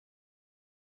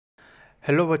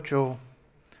Hello बच्चों।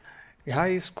 यहाँ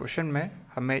इस क्वेश्चन में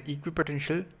हमें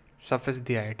इक्विपोटेंशियल सरफेस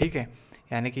दिया है, ठीक है।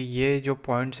 यानी कि ये जो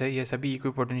पॉइंट्स है ये सभी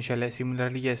इक्विपोटेंशियल है,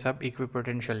 सिमिलरली ये सब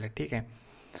इक्विपोटेंशियल है, ठीक है।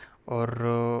 और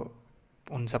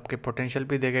उन सब के पोटेंशियल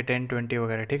भी देंगे 10, 20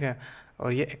 वगैरह, ठीक है।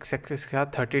 और ये एक्स एक्सिस के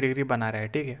साथ 30 डिग्री बना रहा है,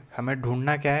 ठीक है। हमें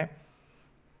ढूंढना क्या है?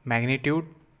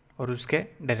 मैग्नीट्यूड और उसके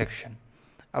डायरेक्शन।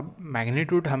 अब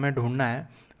मैग्नीट्यूड हमें ढूंढना है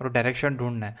और डायरेक्शन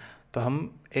ढूंढना है, तो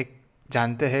हम एक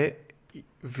जानते हैं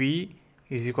v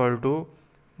is equal to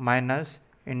minus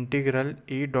integral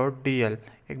E dot D L.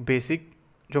 एक बेसिक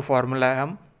जो फॉर्मूला है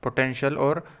हम पोटेंशियल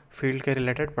और फील्ड के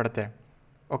रिलेटेड पढ़ते हैं,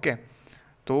 ओके।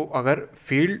 तो अगर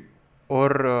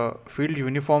फील्ड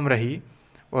यूनिफॉर्म रही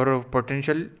और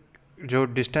पोटेंशियल जो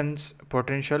डिस्टेंस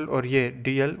पोटेंशियल और ये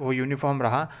डी एल वो यूनिफॉर्म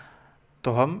रहा,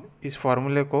 तो हम इस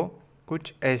फॉर्मूले को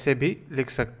कुछ ऐसे भी लिख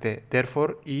सकते हैं,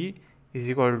 therefore E is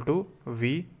equal to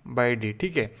we by D,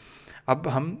 ठीक है। अब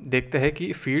हम देखते हैं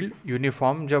कि फील्ड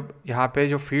यूनिफॉर्म, जब यहाँ पे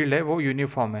जो फील्ड है वो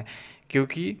यूनिफॉर्म है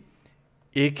क्योंकि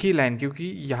एक ही लाइन, क्योंकि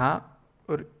यहाँ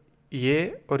और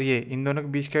ये इन दोनों के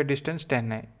बीच का डिस्टेंस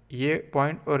 10 है, ये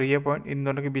पॉइंट और ये पॉइंट इन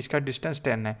दोनों के बीच का डिस्टेंस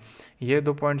 10 है, ये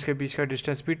दो पॉइंट्स के बीच का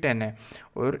डिस्टेंस भी 10 है,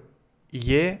 और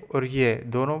ये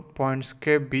दोनों पॉइंट्स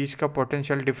के बीच का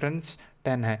पोटेंशियल डिफरेंस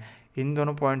 10 है, इन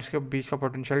दोनों पॉइंट्स के बीच का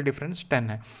पोटेंशियल डिफरेंस 10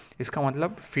 है। इसका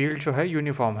मतलब फील्ड जो है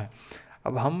यूनिफॉर्म है।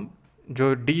 अब हम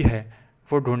जो डी है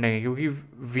वो ढूंढेंगे क्योंकि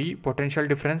वी पोटेंशियल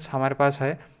डिफरेंस हमारे पास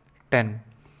है 10,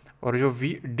 और जो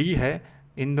वी डी है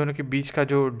इन दोनों के बीच का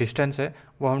जो डिस्टेंस है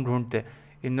वो हम ढूंढते हैं।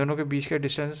 इन दोनों के बीच का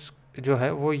डिस्टेंस जो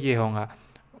है वो ये होगा,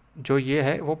 जो ये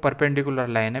है वो परपेंडिकुलर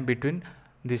लाइन है between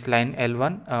this line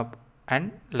L1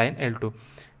 and line L2,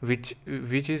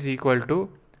 which is equal to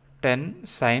 10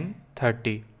 sin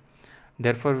 30.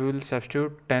 Therefore we will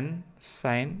substitute 10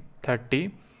 sin 30.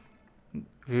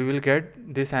 We will get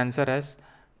this answer as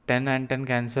 10 and 10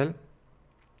 cancel.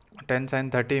 10 sin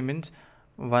 30 means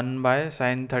 1 by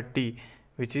sin 30,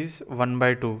 which is 1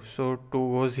 by 2. So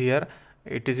 2 goes here.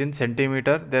 It is in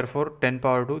centimeter, therefore 10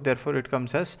 power 2, therefore it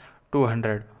comes as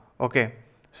 200. Okay,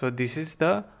 so this is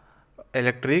the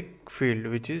electric field,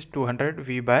 which is 200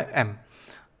 V by M.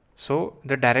 So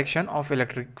the direction of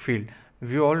electric field,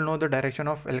 we all know the direction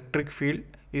of electric field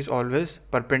is always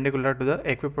perpendicular to the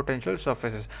equipotential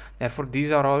surfaces. Therefore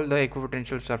these are all the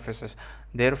equipotential surfaces.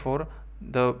 Therefore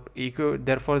the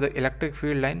electric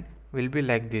field line will be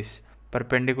like this,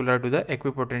 perpendicular to the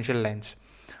equipotential lines.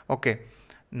 Okay,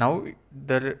 now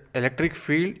the electric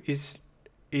field is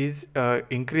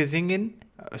increasing in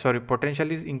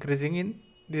potential is increasing in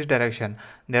this direction,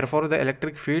 therefore the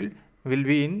electric field will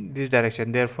be in this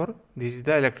direction, therefore this is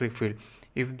the electric field.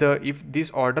 If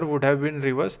this order would have been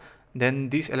reversed, then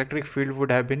this electric field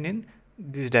would have been in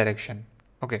this direction.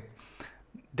 Okay,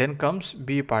 then comes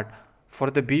B part.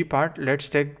 For the B part, let's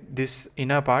take this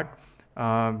inner part,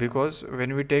 because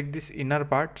when we take this inner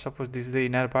part, suppose this is the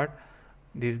inner part,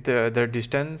 this is the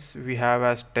distance we have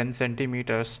as 10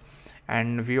 centimeters,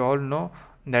 and we all know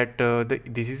that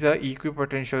this is a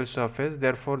equipotential surface,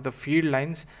 therefore the field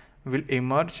lines will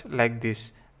emerge like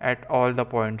this at all the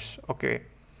points, okay,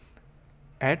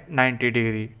 at 90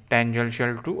 degree,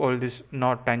 tangential to all this,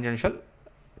 not tangential,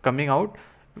 coming out,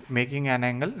 making an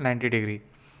angle 90 degree.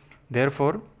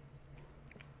 Therefore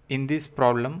in this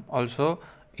problem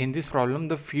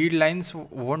the field lines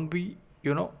won't be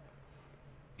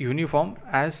uniform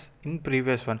as in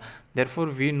previous one. Therefore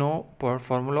we know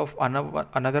formula of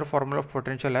another formula of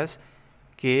potential as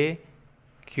K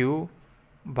Q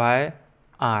by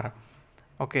R.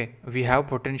 Okay, we have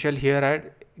potential here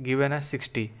at given as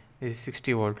 60, this is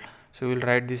 60 volt, so we will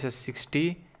write this as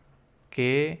 60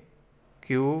 K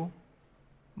Q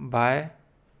by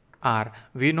R.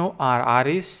 We know R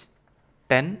is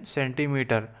 10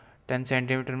 centimeter. 10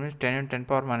 centimeter means 10 and 10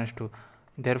 power minus 2,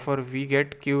 therefore we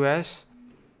get Q as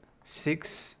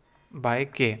 6 by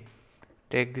K.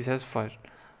 Take this as first,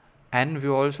 and we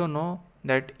also know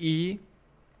that E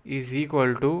is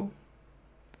equal to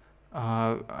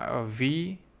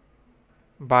V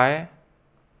by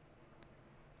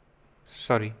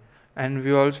and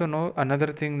we also know another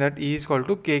thing, that E is equal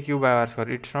to KQ by R square.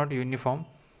 It's not uniform,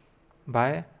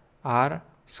 by R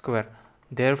square.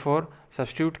 Therefore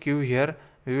substitute Q here,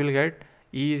 we will get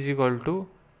E is equal to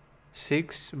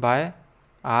 6 by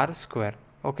R square.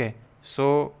 Okay,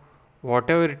 so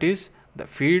whatever it is, the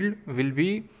field will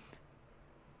be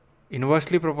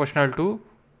inversely proportional to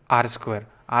R square.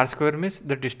 R square means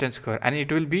the distance square, and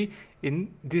it will be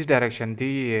in this direction,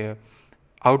 the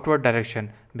outward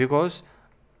direction, because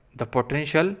the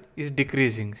potential is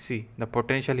decreasing. See, the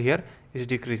potential here is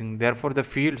decreasing, therefore the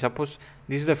field, suppose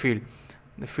this is the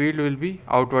field will be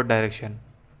outward direction,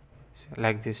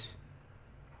 like this.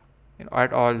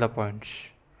 at all the points,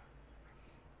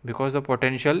 because the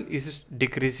potential is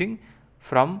decreasing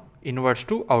from inwards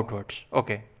to outwards.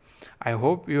 Okay, I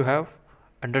hope you have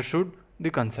understood the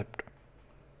concept.